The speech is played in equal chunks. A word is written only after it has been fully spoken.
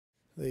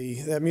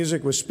That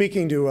music was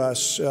speaking to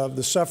us of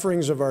the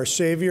sufferings of our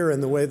Savior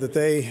and the way that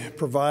they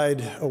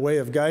provide a way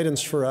of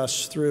guidance for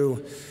us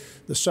through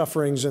the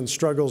sufferings and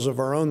struggles of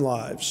our own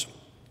lives.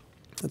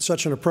 It's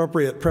such an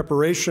appropriate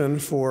preparation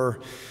for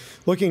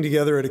looking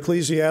together at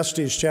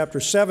Ecclesiastes chapter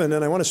 7,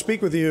 and I want to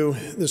speak with you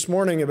this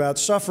morning about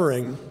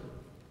suffering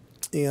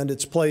and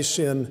its place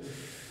in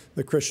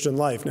the Christian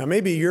life. Now,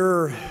 maybe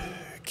your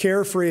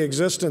carefree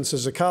existence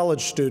as a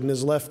college student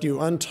has left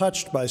you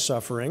untouched by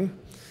suffering,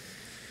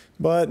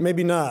 but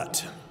maybe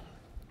not.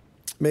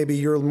 Maybe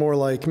you're more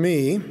like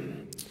me.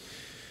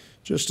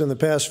 Just in the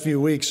past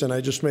few weeks, and I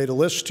just made a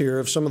list here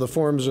of some of the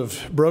forms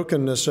of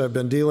brokenness I've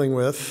been dealing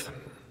with: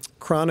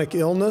 chronic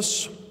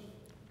illness,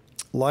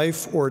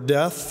 life or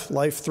death,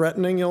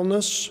 life-threatening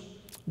illness,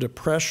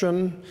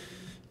 depression,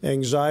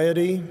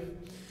 anxiety,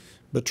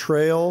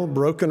 betrayal,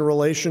 broken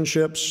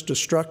relationships,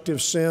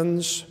 destructive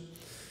sins,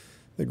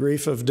 the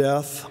grief of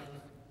death.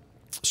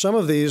 Some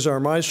of these are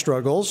my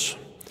struggles,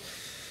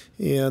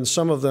 and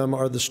some of them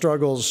are the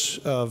struggles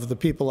of the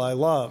people I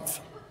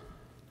love.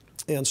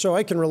 And so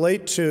I can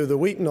relate to the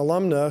Wheaton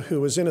alumna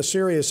who was in a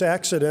serious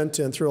accident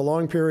and through a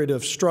long period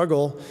of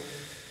struggle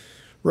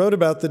wrote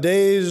about the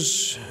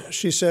days,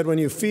 she said, when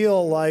you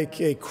feel like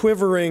a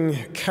quivering,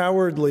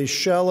 cowardly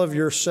shell of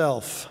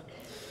yourself,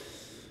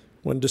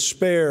 when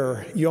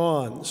despair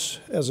yawns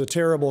as a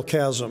terrible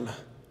chasm,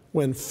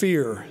 when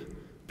fear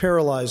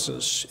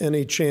paralyzes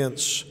any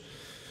chance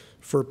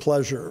for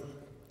pleasure.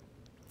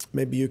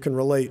 Maybe you can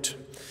relate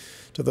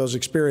to those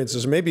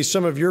experiences. Maybe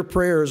some of your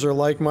prayers are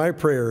like my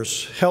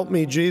prayers. Help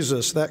me,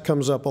 Jesus. That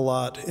comes up a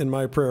lot in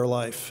my prayer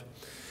life.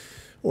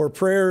 Or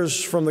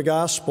prayers from the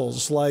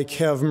Gospels like,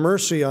 have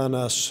mercy on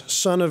us,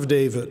 Son of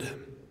David.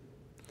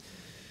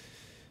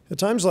 At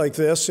times like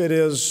this, it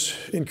is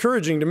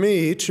encouraging to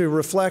me to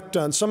reflect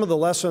on some of the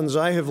lessons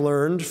I have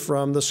learned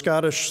from the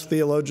Scottish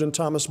theologian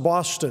Thomas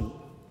Boston,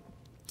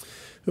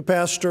 who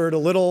pastored a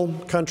little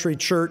country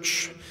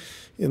church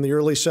in the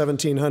early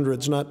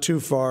 1700s, not too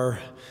far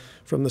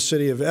from the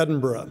city of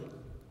Edinburgh.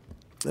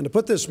 And to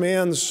put this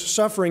man's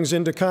sufferings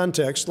into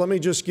context, let me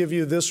just give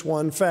you this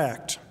one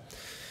fact: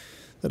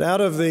 that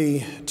out of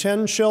the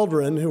 10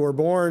 children who were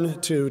born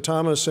to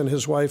Thomas and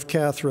his wife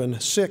Catherine,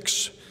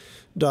 6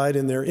 died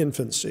in their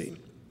infancy.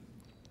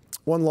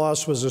 One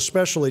loss was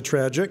especially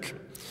tragic.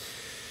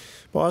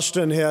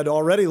 Boston had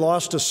already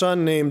lost a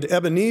son named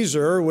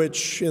Ebenezer,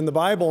 which in the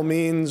Bible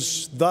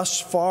means, thus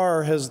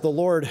far has the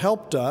Lord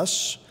helped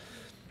us.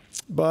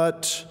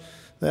 But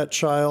that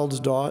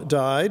child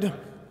died.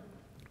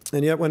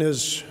 And yet when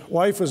his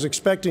wife was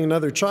expecting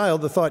another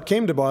child, the thought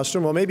came to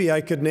Boston, well, maybe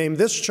I could name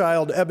this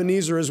child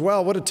Ebenezer as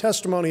well. What a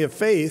testimony of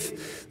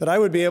faith that I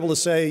would be able to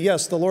say,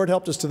 yes, the Lord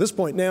helped us to this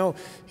point. Now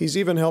he's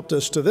even helped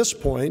us to this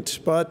point.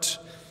 But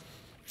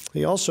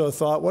he also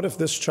thought, what if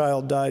this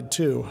child died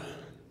too?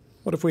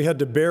 What if we had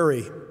to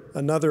bury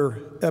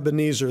another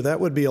Ebenezer?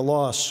 That would be a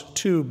loss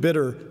too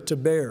bitter to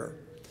bear.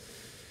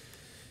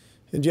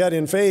 And yet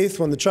in faith,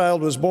 when the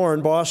child was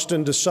born,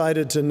 Boston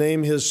decided to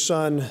name his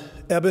son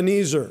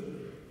Ebenezer.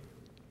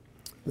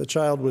 The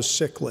child was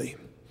sickly.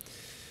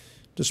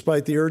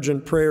 Despite the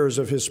urgent prayers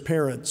of his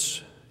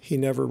parents, he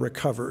never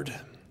recovered.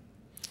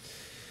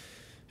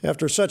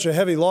 After such a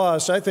heavy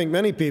loss, I think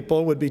many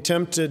people would be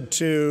tempted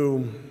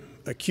to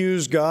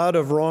accuse God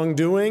of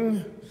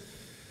wrongdoing,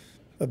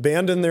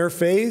 abandon their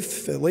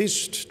faith, at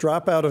least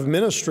drop out of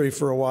ministry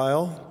for a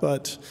while,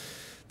 but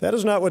that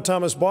is not what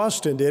Thomas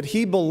Boston did.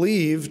 He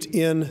believed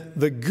in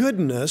the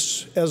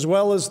goodness as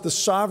well as the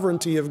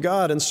sovereignty of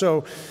God. And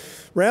so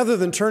rather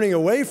than turning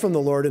away from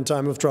the Lord in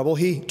time of trouble,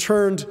 he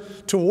turned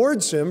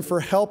towards him for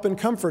help and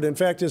comfort. In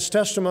fact, his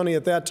testimony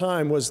at that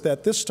time was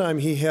that this time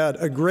he had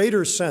a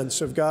greater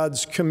sense of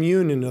God's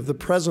communion, of the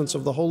presence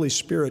of the Holy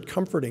Spirit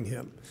comforting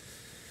him.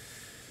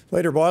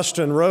 Later,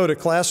 Boston wrote a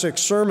classic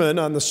sermon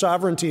on the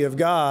sovereignty of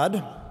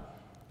God,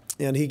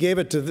 and he gave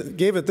it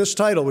this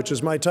title, which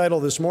is my title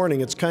this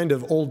morning. It's kind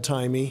of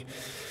old-timey,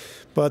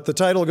 but the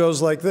title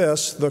goes like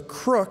this: The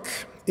Crook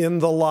in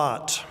the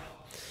Lot.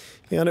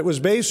 And it was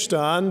based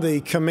on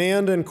the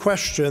command and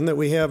question that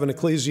we have in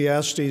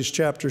Ecclesiastes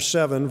chapter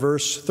 7,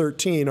 verse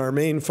 13, our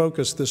main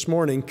focus this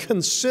morning.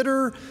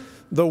 Consider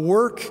the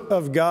work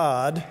of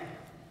God.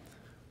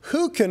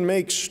 Who can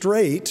make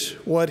straight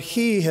what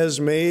he has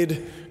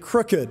made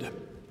crooked?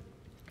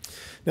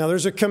 Now,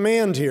 there's a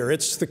command here.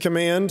 It's the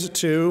command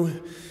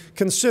to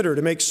consider,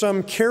 to make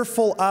some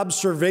careful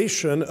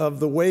observation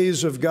of the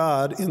ways of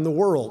God in the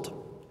world.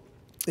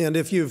 And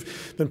if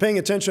you've been paying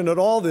attention at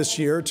all this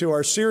year to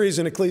our series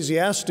in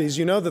Ecclesiastes,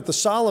 you know that the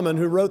Solomon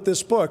who wrote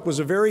this book was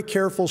a very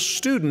careful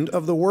student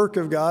of the work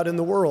of God in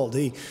the world.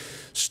 He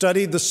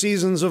studied the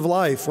seasons of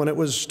life, when it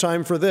was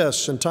time for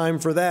this and time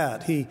for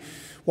that. He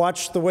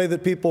watched the way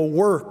that people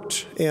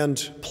worked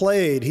and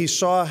played. He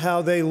saw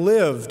how they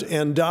lived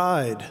and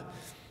died.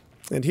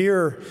 And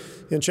here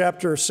in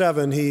chapter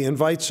 7, he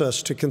invites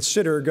us to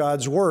consider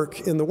God's work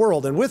in the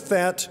world. And with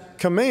that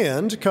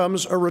command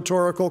comes a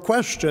rhetorical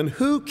question: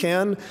 who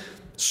can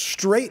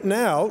straighten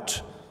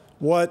out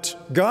what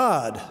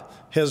God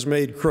has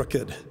made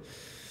crooked?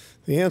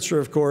 The answer,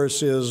 of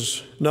course,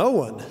 is no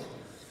one.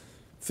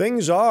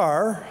 Things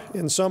are,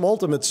 in some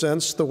ultimate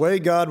sense, the way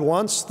God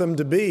wants them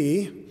to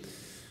be.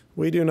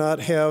 We do not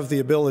have the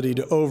ability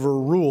to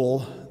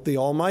overrule the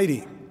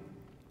Almighty.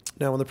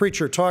 Now, when the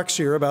preacher talks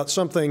here about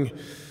something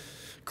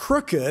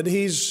crooked,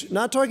 he's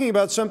not talking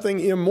about something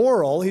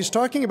immoral. He's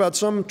talking about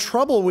some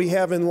trouble we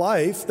have in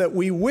life that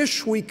we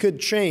wish we could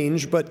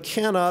change but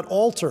cannot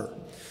alter.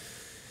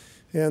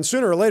 And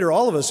sooner or later,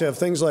 all of us have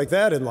things like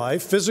that in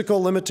life.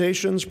 Physical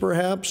limitations,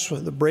 perhaps,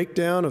 the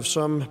breakdown of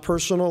some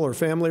personal or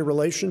family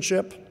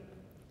relationship.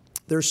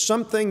 There's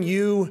something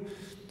you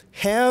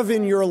have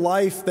in your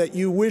life that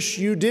you wish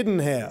you didn't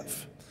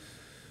have,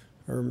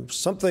 or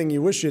something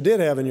you wish you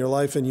did have in your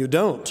life and you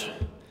don't.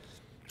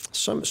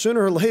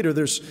 Sooner or later,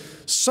 there's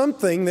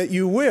something that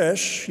you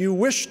wish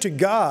to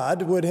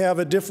God would have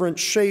a different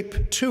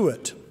shape to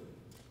it.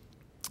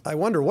 I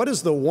wonder, what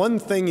is the one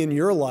thing in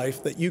your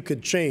life that you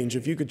could change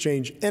if you could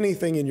change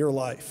anything in your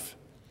life?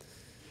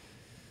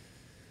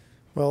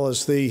 Well,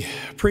 as the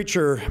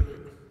preacher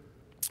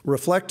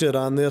reflected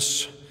on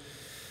this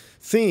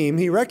theme,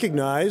 he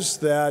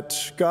recognized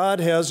that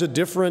God has a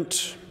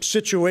different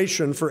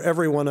situation for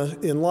everyone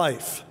in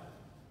life.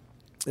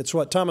 It's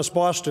what Thomas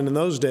Boston in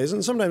those days,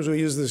 and sometimes we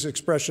use this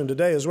expression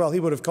today as well, he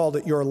would have called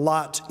it your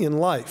lot in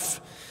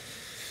life.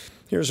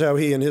 Here's how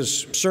in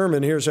his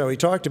sermon, here's how he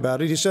talked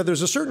about it. He said,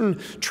 there's a certain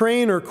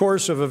train or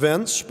course of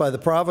events by the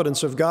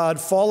providence of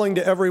God falling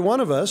to every one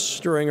of us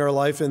during our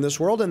life in this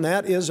world, and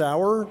that is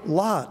our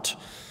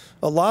lot,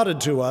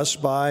 allotted to us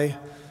by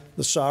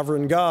the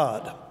sovereign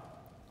God.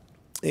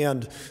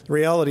 And the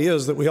reality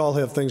is that we all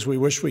have things we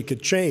wish we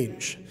could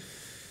change.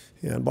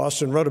 And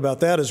Boston wrote about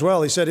that as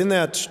well. He said, in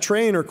that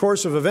train or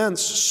course of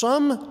events,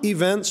 some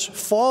events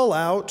fall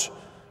out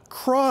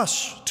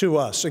cross to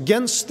us,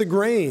 against the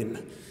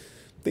grain.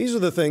 These are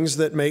the things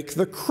that make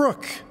the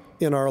crook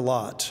in our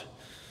lot.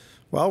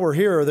 While we're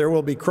here, there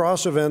will be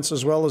cross events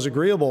as well as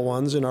agreeable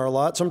ones in our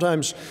lot.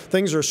 Sometimes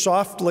things are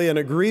softly and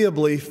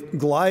agreeably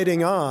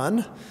gliding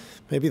on.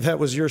 Maybe that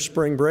was your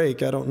spring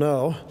break, I don't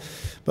know.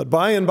 But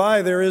by and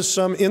by, there is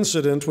some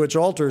incident which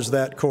alters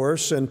that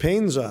course and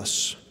pains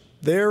us.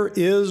 There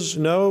is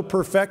no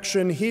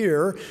perfection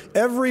here.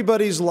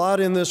 Everybody's lot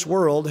in this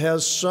world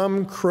has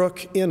some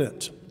crook in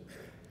it.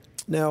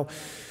 Now,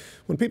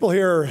 when people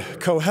hear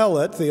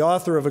Kohelet, the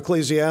author of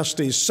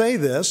Ecclesiastes, say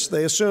this,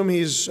 they assume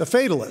he's a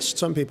fatalist.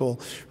 Some people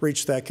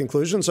reach that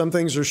conclusion. Some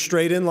things are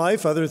straight in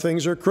life, other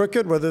things are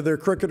crooked. Whether they're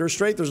crooked or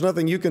straight, there's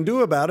nothing you can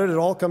do about it. It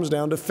all comes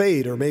down to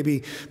fate or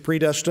maybe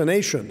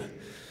predestination.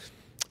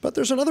 But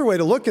there's another way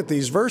to look at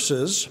these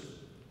verses.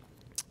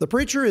 The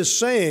preacher is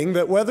saying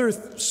that whether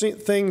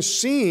things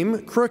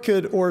seem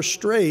crooked or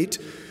straight,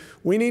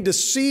 we need to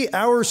see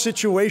our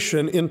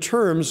situation in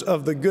terms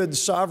of the good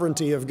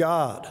sovereignty of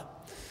God.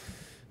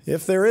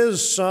 If there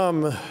is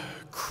some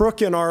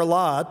crook in our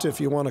lot,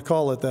 if you want to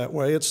call it that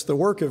way, it's the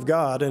work of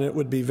God, and it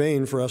would be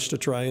vain for us to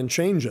try and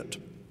change it.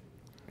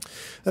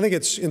 I think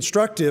it's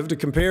instructive to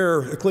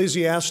compare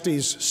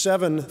Ecclesiastes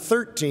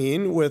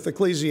 7:13 with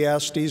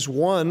Ecclesiastes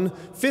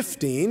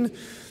 1:15.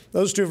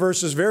 Those two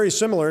verses very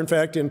similar, in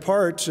fact, in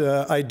part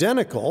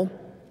identical.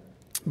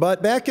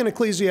 But back in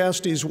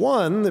Ecclesiastes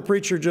 1, the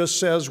preacher just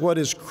says what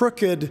is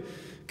crooked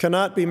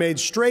cannot be made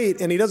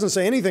straight, and he doesn't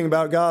say anything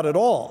about God at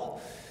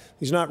all.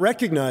 He's not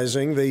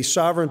recognizing the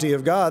sovereignty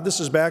of God. This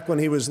is back when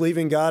he was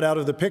leaving God out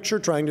of the picture,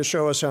 trying to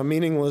show us how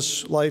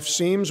meaningless life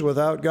seems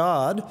without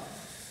God.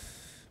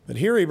 But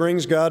here he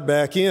brings God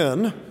back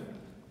in,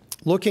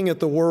 looking at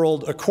the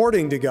world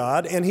according to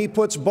God, and he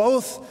puts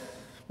both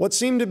what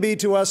seem to be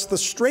to us the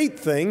straight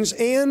things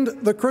and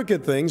the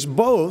crooked things,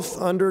 both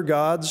under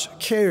God's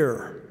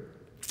care.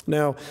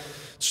 Now,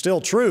 still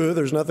true,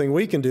 there's nothing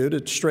we can do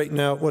to straighten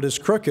out what is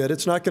crooked.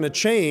 It's not going to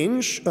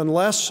change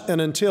unless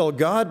and until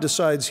God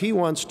decides he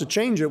wants to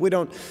change it. We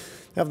don't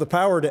have the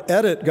power to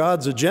edit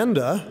God's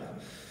agenda,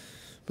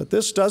 but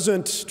this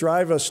doesn't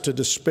drive us to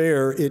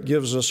despair. It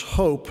gives us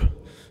hope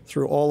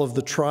through all of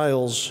the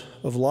trials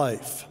of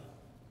life.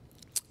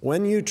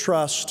 When you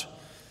trust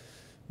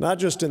not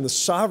just in the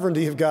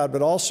sovereignty of God,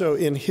 but also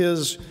in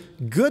his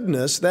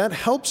goodness, that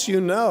helps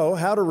you know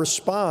how to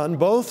respond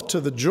both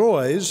to the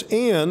joys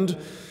and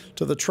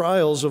to the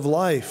trials of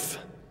life.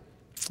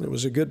 It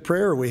was a good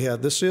prayer we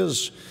had. This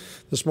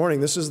morning,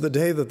 this is the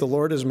day that the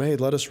Lord has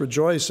made. Let us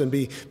rejoice and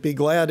be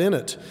glad in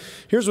it.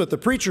 Here's what the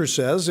preacher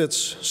says. It's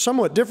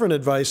somewhat different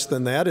advice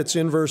than that. It's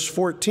in verse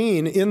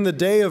 14. In the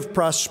day of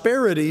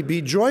prosperity, be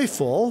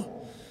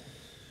joyful,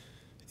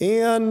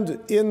 and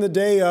in the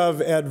day of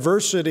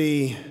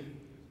adversity,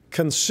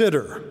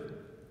 consider.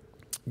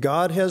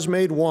 God has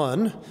made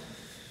one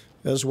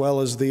as well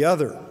as the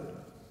other.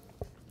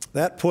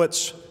 That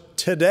puts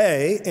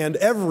today and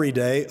every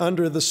day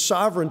under the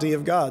sovereignty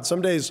of God.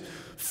 Some days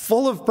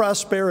full of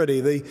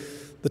prosperity.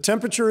 The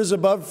temperature is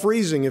above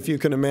freezing, if you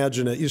can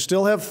imagine it. You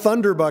still have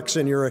thunderbucks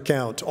in your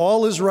account.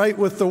 All is right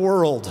with the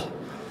world.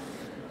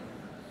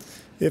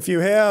 If you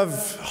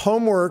have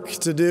homework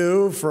to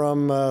do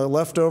from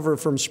leftover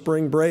from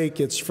spring break,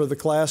 it's for the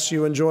class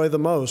you enjoy the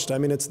most. I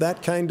mean, it's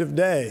that kind of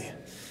day.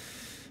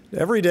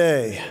 Every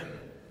day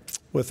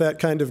with that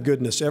kind of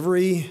goodness,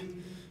 every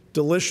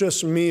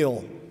delicious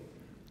meal,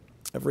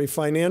 every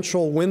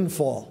financial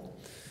windfall,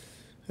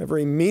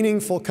 every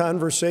meaningful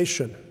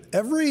conversation,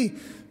 every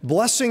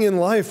blessing in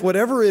life,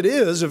 whatever it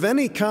is of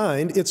any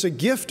kind, it's a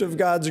gift of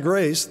God's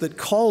grace that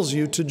calls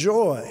you to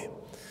joy.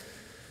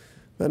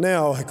 But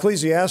now,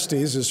 Ecclesiastes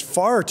is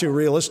far too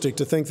realistic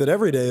to think that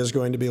every day is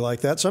going to be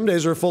like that. Some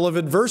days are full of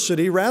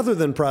adversity rather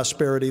than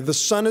prosperity. The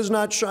sun is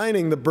not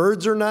shining, the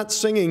birds are not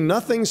singing,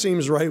 nothing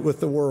seems right with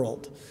the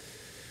world.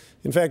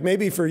 In fact,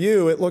 maybe for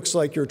you, it looks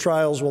like your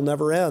trials will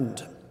never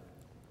end.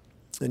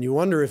 And you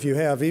wonder if you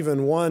have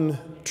even one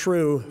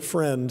true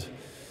friend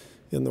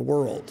in the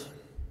world.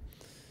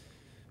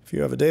 If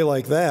you have a day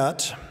like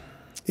that,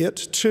 it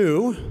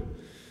too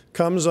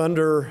comes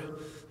under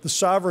the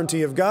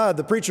sovereignty of God.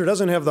 The preacher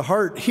doesn't have the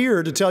heart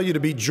here to tell you to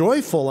be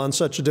joyful on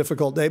such a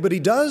difficult day, but he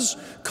does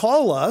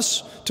call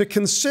us to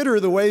consider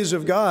the ways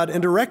of God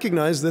and to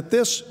recognize that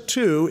this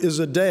too is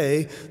a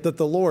day that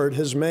the Lord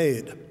has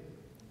made.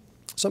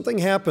 Something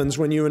happens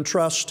when you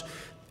entrust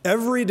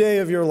every day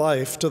of your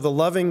life to the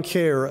loving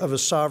care of a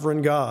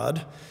sovereign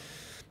God.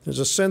 There's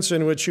a sense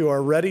in which you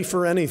are ready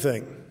for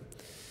anything.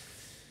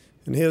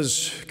 In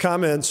his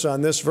comments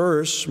on this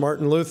verse,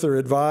 Martin Luther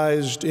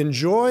advised,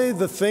 "Enjoy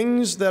the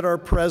things that are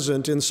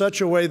present in such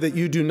a way that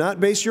you do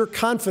not base your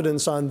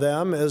confidence on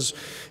them as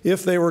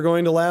if they were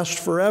going to last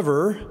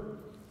forever,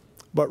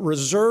 but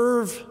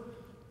reserve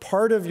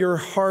part of your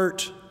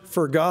heart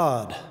for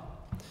God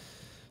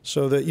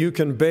so that you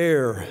can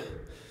bear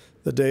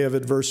the day of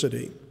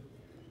adversity."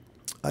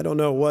 I don't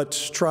know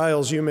what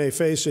trials you may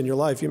face in your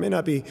life. You may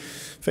not be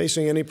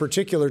facing any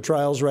particular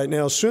trials right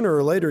now. Sooner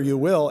or later you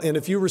will. And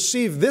if you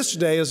receive this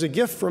day as a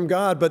gift from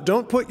God, but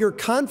don't put your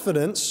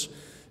confidence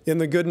in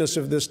the goodness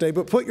of this day,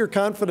 but put your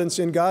confidence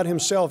in God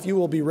himself, you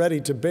will be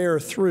ready to bear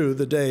through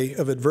the day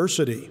of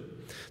adversity.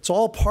 It's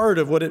all part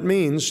of what it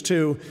means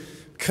to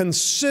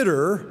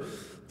consider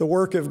the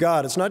work of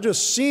God. It's not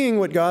just seeing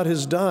what God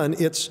has done,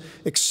 it's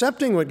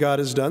accepting what God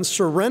has done,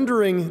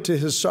 surrendering to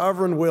his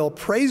sovereign will,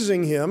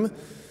 praising him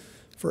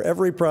for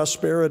every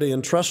prosperity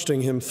and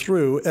trusting him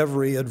through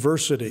every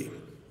adversity.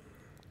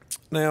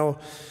 Now,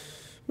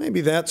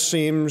 maybe that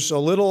seems a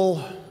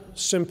little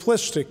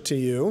simplistic to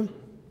you,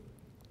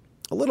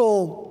 a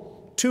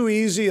little too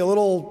easy, a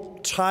little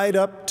tied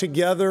up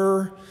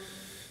together,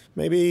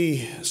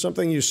 maybe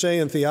something you say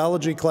in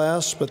theology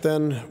class, but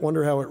then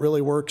wonder how it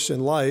really works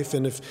in life.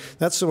 And if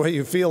that's the way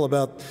you feel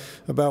about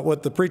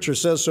what the preacher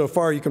says so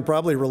far, you can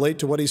probably relate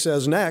to what he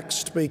says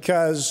next,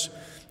 because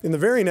in the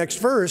very next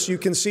verse, you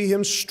can see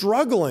him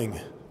struggling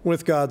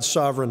with God's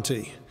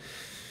sovereignty.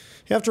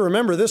 You have to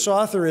remember, this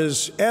author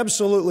is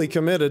absolutely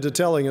committed to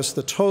telling us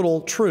the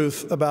total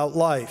truth about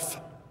life.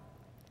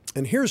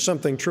 And here's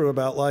something true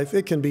about life: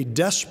 it can be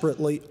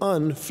desperately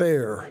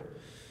unfair.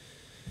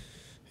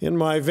 In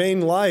my vain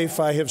life,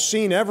 I have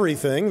seen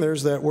everything.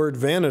 There's that word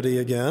vanity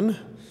again.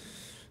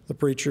 The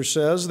preacher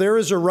says, there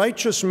is a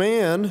righteous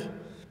man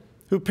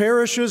who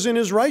perishes in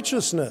his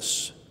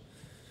righteousness,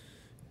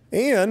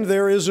 and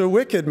there is a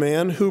wicked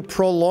man who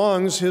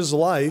prolongs his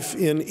life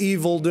in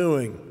evil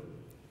doing.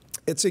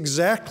 It's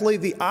exactly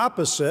the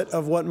opposite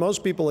of what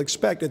most people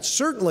expect. It's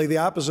certainly the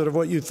opposite of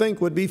what you think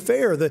would be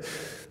fair. The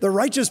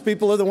righteous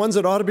people are the ones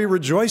that ought to be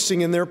rejoicing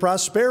in their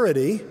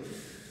prosperity,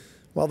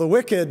 while the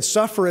wicked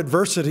suffer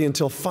adversity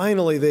until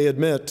finally they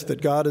admit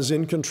that God is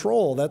in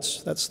control.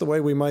 That's the way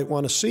we might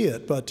want to see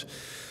it. But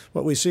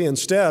what we see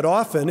instead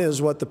often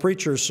is what the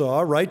preacher saw: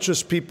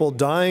 righteous people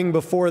dying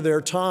before their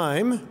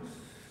time,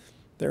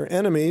 their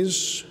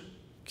enemies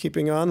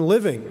keeping on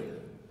living.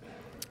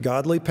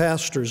 Godly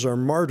pastors are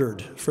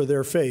martyred for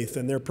their faith,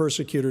 and their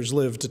persecutors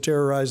live to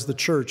terrorize the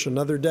church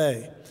another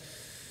day.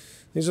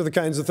 These are the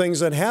kinds of things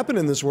that happen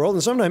in this world,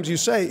 and sometimes you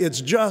say, it's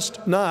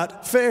just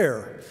not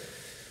fair.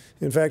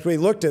 In fact, we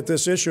looked at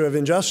this issue of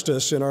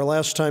injustice in our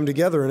last time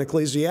together in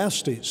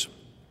Ecclesiastes.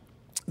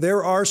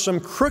 There are some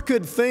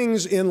crooked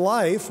things in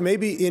life,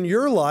 maybe in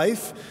your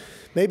life,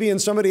 maybe in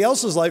somebody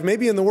else's life,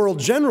 maybe in the world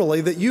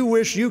generally, that you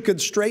wish you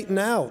could straighten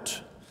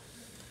out.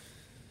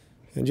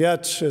 And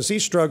yet, as he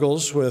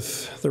struggles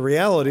with the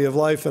reality of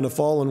life in a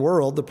fallen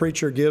world, the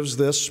preacher gives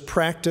this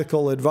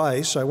practical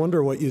advice. I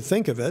wonder what you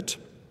think of it.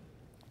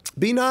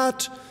 Be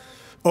not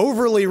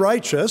overly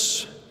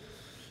righteous.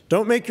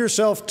 Don't make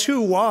yourself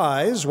too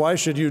wise. Why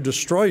should you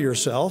destroy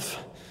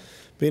yourself?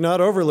 Be not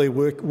overly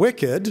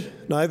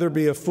wicked, neither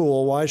be a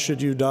fool. Why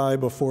should you die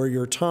before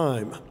your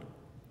time?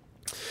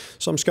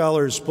 Some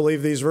scholars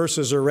believe these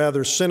verses are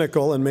rather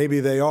cynical, and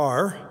maybe they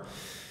are.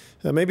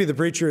 Maybe the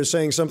preacher is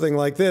saying something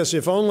like this: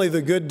 if only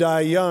the good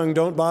die young,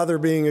 don't bother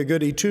being a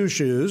goody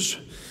two-shoes.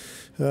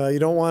 You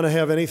don't want to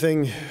have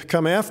anything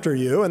come after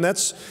you, and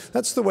that's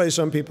the way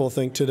some people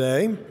think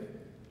today.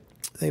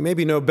 They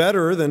maybe know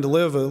better than to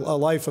live a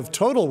life of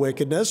total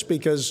wickedness,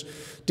 because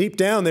deep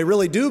down they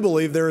really do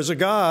believe there is a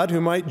God who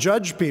might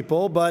judge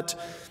people, but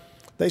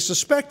they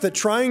suspect that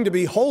trying to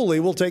be holy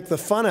will take the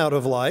fun out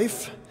of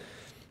life,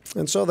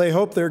 and so they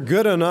hope they're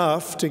good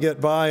enough to get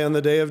by on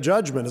the day of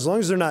judgment. As long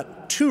as they're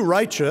not too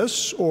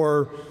righteous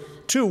or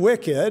too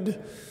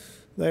wicked.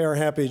 They are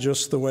happy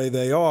just the way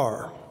they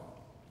are.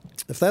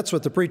 If that's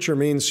what the preacher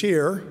means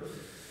here,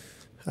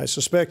 I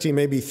suspect he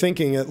may be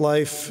looking at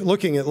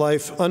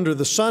life under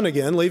the sun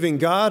again, leaving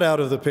God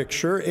out of the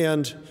picture,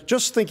 and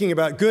just thinking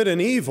about good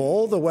and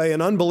evil the way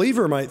an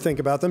unbeliever might think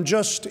about them,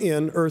 just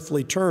in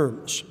earthly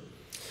terms.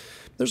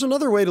 There's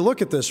another way to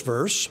look at this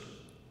verse,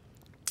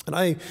 and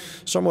I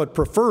somewhat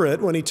prefer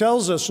it. When he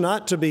tells us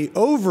not to be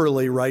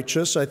overly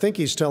righteous, I think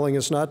he's telling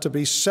us not to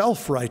be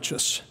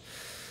self-righteous.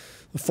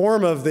 The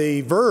form of the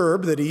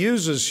verb that he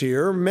uses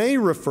here may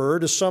refer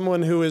to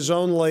someone who is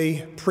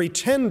only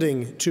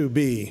pretending to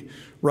be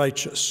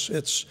righteous.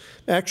 It's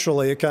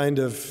actually a kind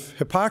of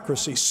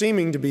hypocrisy,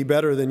 seeming to be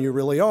better than you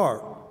really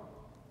are.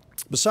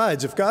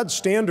 Besides, if God's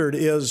standard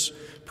is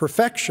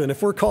perfection,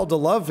 if we're called to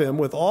love him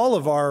with all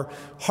of our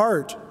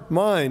heart,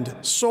 mind,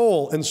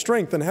 soul, and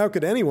strength, then how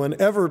could anyone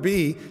ever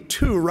be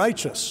too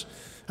righteous?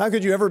 How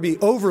could you ever be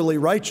overly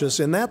righteous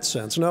in that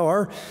sense? No,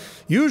 our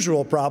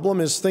usual problem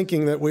is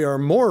thinking that we are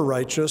more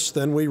righteous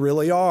than we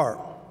really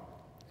are.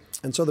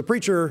 And so the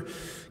preacher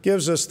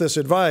gives us this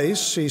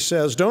advice. He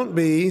says, don't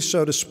be,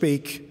 so to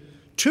speak,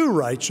 too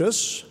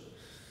righteous,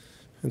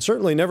 and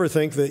certainly never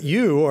think that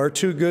you are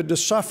too good to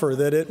suffer,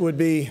 that it would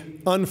be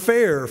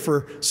unfair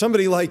for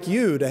somebody like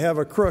you to have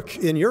a crook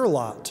in your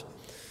lot.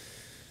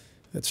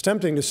 It's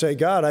tempting to say,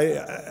 God,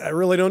 I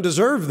really don't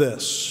deserve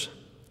this.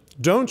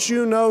 Don't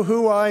you know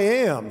who I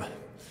am?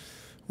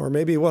 Or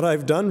maybe what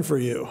I've done for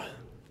you.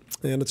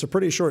 And it's a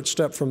pretty short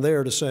step from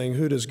there to saying,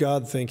 who does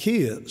God think he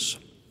is?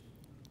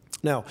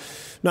 Now,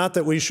 not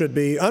that we should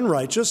be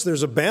unrighteous.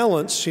 There's a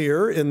balance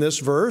here in this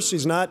verse.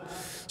 He's not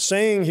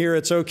saying here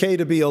it's okay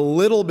to be a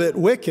little bit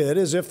wicked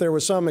as if there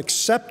was some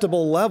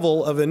acceptable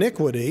level of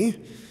iniquity.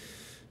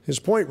 His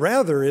point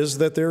rather is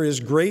that there is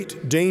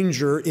great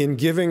danger in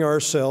giving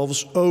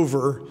ourselves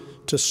over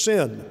to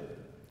sin.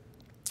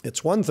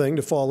 It's one thing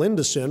to fall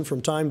into sin from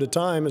time to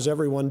time, as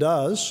everyone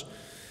does,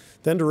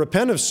 then to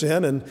repent of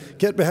sin and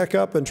get back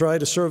up and try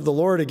to serve the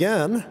Lord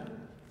again.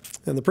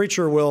 And the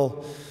preacher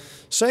will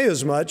say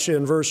as much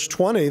in verse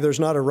 20, there's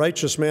not a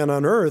righteous man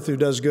on earth who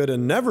does good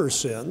and never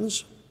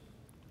sins.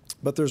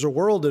 But there's a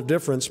world of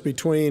difference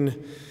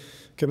between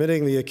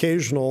committing the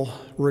occasional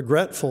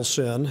regretful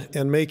sin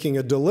and making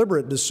a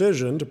deliberate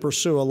decision to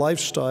pursue a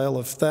lifestyle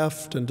of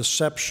theft and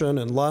deception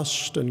and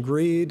lust and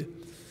greed.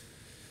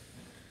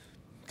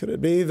 Could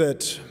it be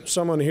that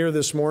someone here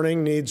this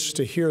morning needs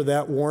to hear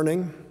that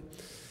warning?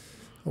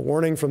 A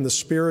warning from the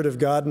Spirit of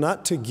God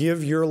not to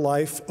give your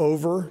life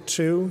over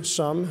to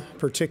some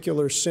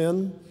particular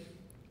sin.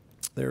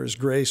 There is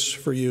grace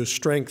for you,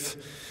 strength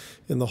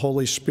in the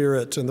Holy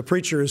Spirit. And the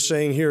preacher is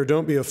saying here,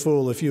 don't be a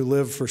fool. If you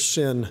live for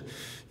sin,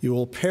 you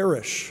will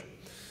perish.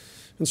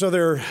 And so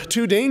there are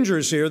two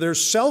dangers here.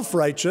 There's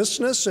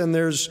self-righteousness and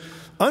there's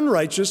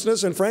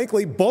unrighteousness. And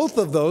frankly, both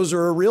of those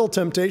are a real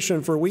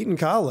temptation for Wheaton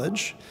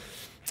College.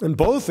 And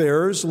both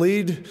errors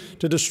lead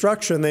to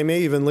destruction. They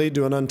may even lead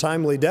to an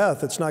untimely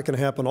death. It's not going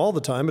to happen all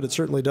the time, but it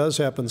certainly does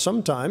happen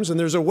sometimes. And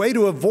there's a way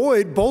to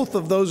avoid both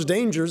of those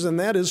dangers, and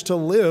that is to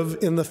live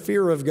in the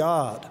fear of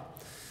God.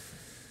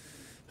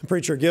 The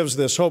preacher gives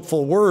this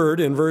hopeful word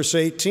in verse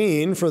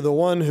 18, for the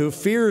one who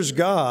fears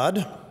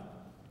God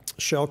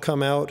shall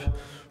come out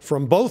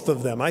from both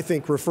of them. I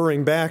think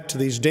referring back to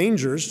these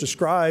dangers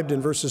described in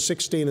verses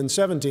 16 and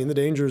 17, the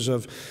dangers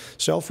of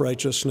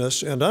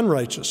self-righteousness and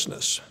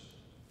unrighteousness.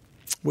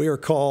 We are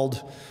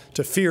called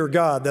to fear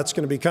God. That's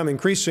going to become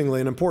increasingly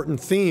an important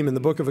theme in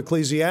the book of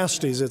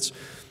Ecclesiastes. It's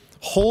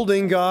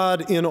holding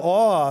God in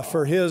awe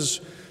for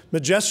his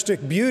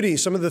majestic beauty.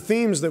 Some of the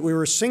themes that we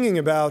were singing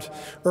about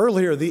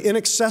earlier, the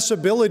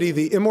inaccessibility,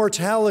 the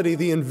immortality,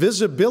 the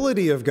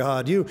invisibility of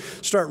God. You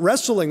start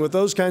wrestling with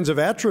those kinds of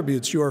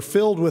attributes. You are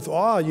filled with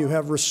awe. You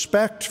have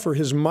respect for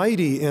his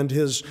mighty and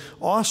his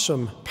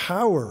awesome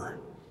power.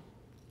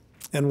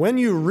 And when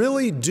you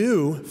really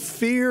do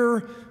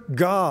fear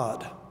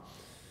God,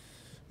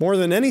 more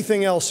than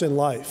anything else in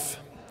life,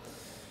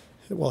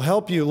 it will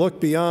help you look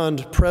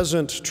beyond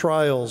present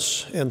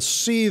trials and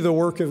see the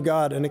work of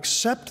God and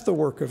accept the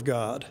work of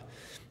God,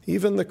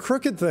 even the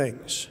crooked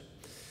things,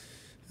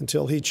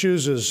 until he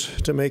chooses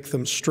to make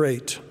them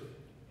straight.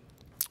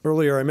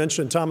 Earlier I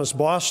mentioned Thomas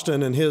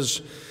Boston and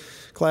his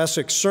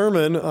classic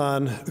sermon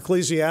on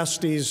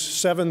Ecclesiastes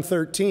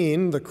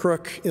 7:13, the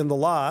crook in the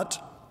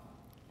lot.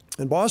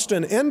 And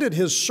Boston ended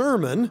his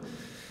sermon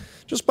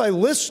just by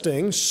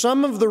listing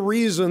some of the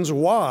reasons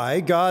why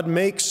God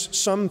makes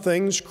some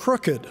things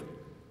crooked.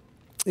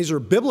 These are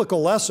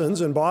biblical lessons,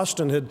 and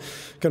Boston had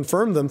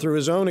confirmed them through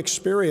his own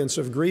experience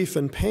of grief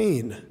and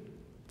pain.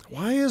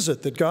 Why is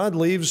it that God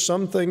leaves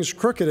some things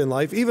crooked in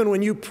life, even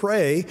when you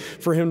pray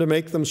for him to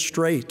make them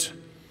straight?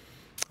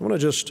 I want to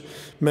just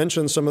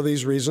mention some of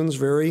these reasons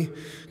very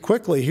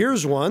quickly.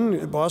 Here's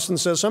one. Boston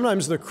says,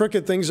 sometimes the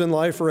crooked things in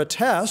life are a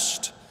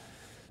test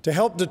to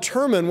help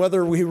determine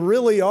whether we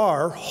really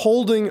are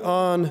holding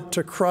on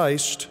to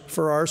Christ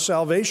for our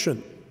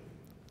salvation.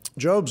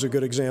 Job's a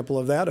good example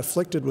of that,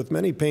 afflicted with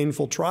many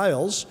painful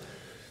trials,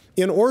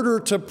 in order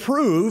to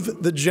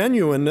prove the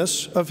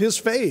genuineness of his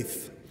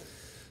faith.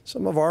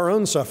 Some of our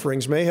own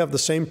sufferings may have the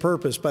same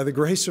purpose. By the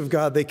grace of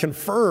God, they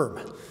confirm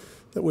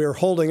that we are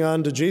holding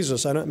on to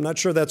Jesus. I'm not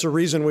sure that's a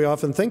reason we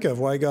often think of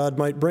why God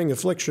might bring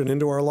affliction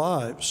into our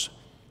lives.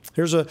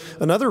 Here's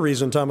another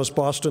reason Thomas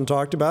Boston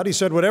talked about. He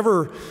said,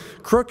 whatever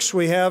crooks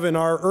we have in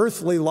our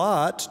earthly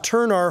lot,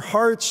 turn our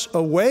hearts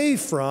away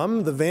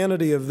from the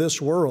vanity of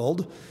this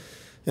world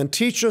and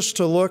teach us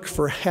to look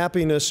for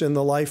happiness in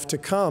the life to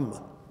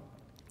come.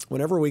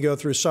 Whenever we go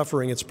through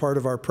suffering, it's part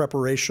of our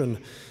preparation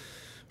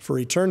for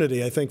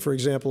eternity. I think, for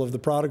example, of the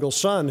prodigal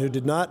son who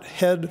did not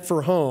head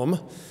for home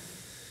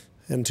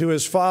and to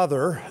his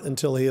father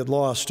until he had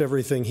lost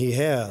everything he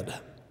had.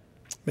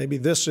 Maybe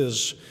this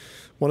is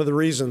one of the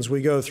reasons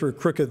we go through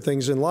crooked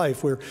things in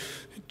life, where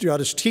God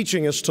is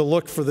teaching us to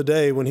look for the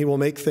day when he will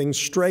make things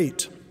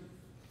straight.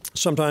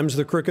 Sometimes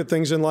the crooked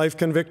things in life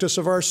convict us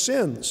of our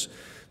sins.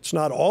 It's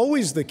not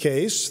always the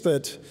case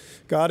that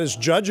God is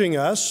judging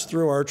us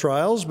through our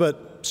trials,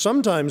 but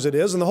sometimes it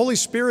is. And the Holy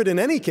Spirit, in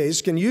any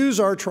case, can use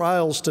our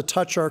trials to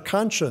touch our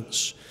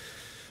conscience,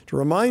 to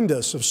remind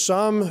us of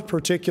some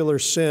particular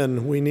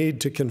sin we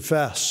need to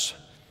confess.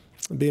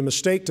 It'd be a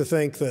mistake to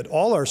think that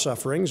all our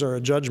sufferings are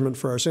a judgment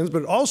for our sins, but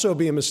it'd also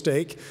be a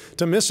mistake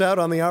to miss out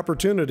on the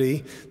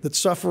opportunity that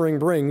suffering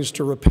brings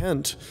to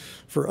repent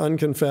for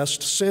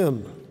unconfessed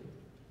sin.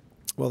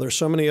 Well, there's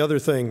so many other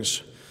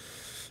things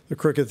the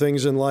crooked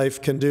things in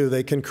life can do.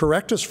 They can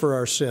correct us for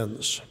our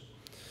sins.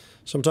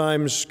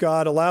 Sometimes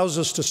God allows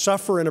us to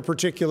suffer in a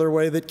particular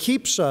way that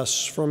keeps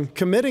us from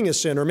committing a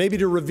sin, or maybe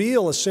to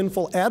reveal a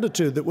sinful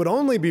attitude that would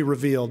only be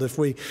revealed if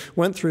we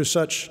went through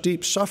such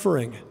deep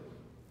suffering.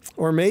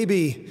 Or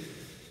maybe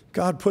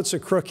God puts a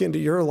crook into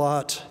your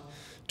lot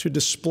to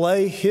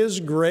display his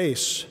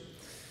grace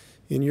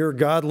in your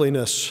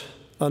godliness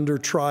under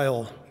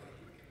trial.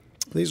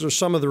 These are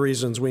some of the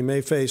reasons we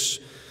may face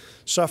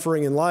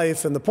suffering in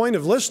life, and the point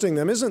of listing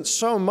them isn't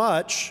so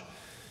much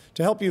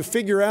to help you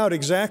figure out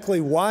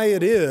exactly why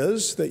it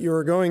is that you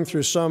are going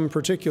through some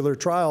particular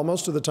trial.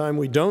 Most of the time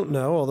we don't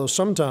know, although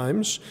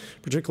sometimes,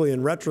 particularly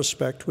in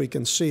retrospect, we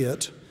can see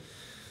it.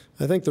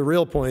 I think the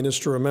real point is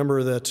to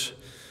remember that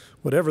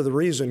whatever the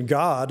reason,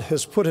 God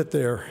has put it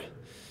there.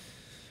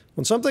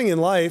 When something in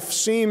life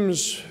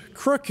seems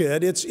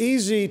crooked, it's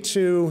easy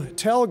to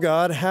tell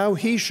God how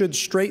he should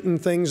straighten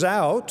things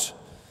out.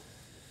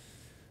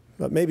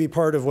 But maybe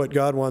part of what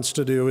God wants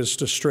to do is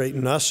to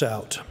straighten us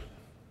out.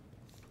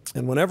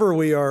 And whenever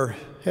we are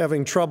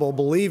having trouble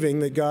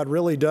believing that God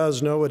really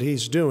does know what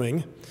he's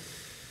doing,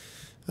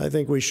 I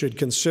think we should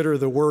consider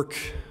the work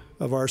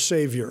of our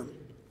Savior.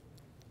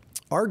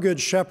 Our Good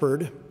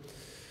Shepherd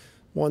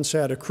once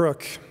had a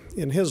crook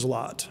in his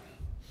lot.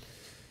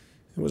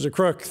 It was a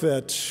crook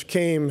that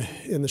came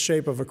in the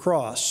shape of a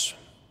cross.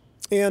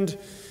 And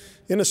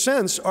in a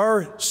sense,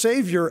 our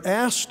Savior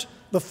asked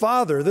the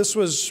Father, this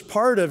was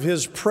part of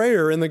his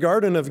prayer in the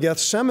Garden of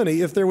Gethsemane,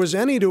 if there was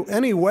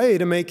any way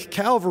to make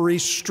Calvary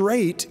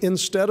straight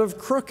instead of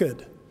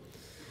crooked.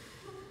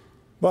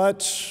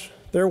 But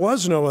there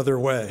was no other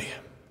way.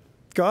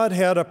 God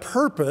had a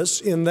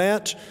purpose in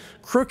that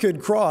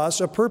crooked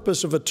cross, a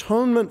purpose of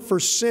atonement for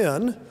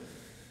sin,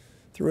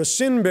 through a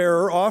sin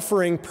bearer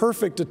offering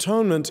perfect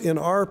atonement in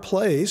our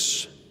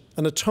place,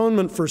 an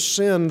atonement for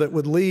sin that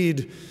would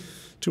lead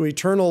to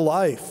eternal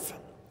life.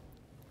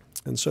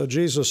 And so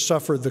Jesus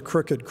suffered the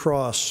crooked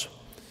cross,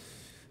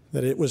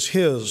 that it was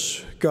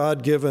his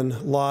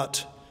God-given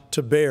lot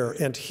to bear.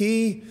 And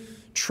he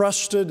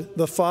trusted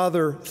the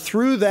Father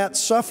through that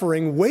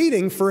suffering,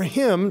 waiting for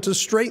him to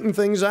straighten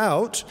things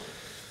out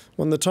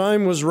when the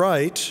time was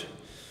right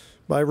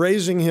by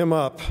raising him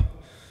up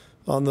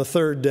on the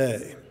third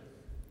day.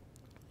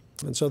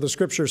 And so the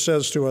Scripture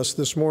says to us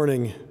this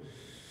morning,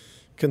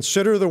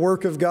 consider the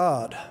work of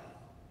God.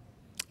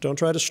 Don't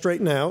try to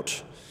straighten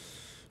out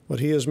what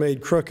he has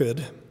made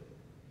crooked.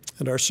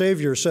 And our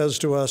Savior says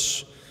to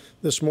us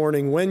this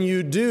morning, when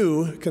you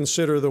do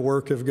consider the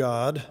work of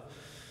God,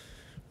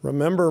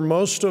 remember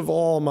most of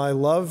all my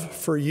love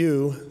for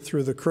you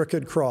through the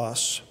crooked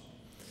cross,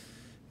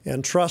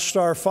 and trust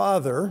our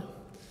Father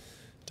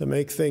to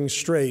make things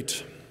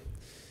straight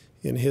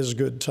in his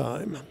good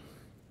time.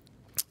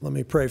 Let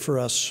me pray for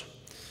us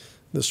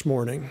this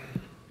morning.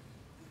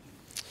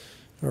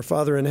 Our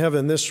Father in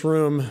heaven, this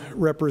room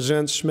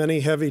represents many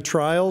heavy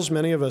trials.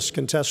 Many of us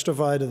can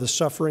testify to the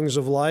sufferings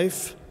of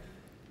life.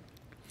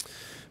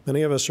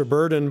 Many of us are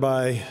burdened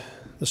by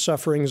the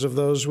sufferings of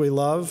those we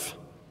love.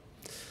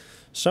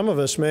 Some of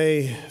us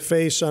may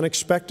face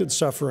unexpected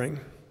suffering,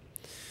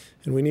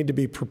 and we need to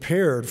be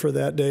prepared for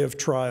that day of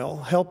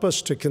trial. Help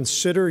us to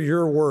consider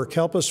your work.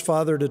 Help us,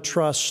 Father, to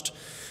trust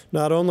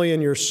not only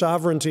in your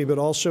sovereignty, but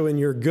also in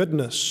your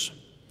goodness.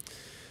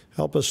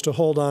 Help us to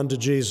hold on to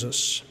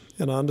Jesus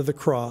and onto the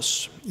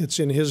cross. It's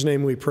in his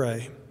name we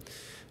pray.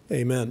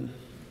 Amen.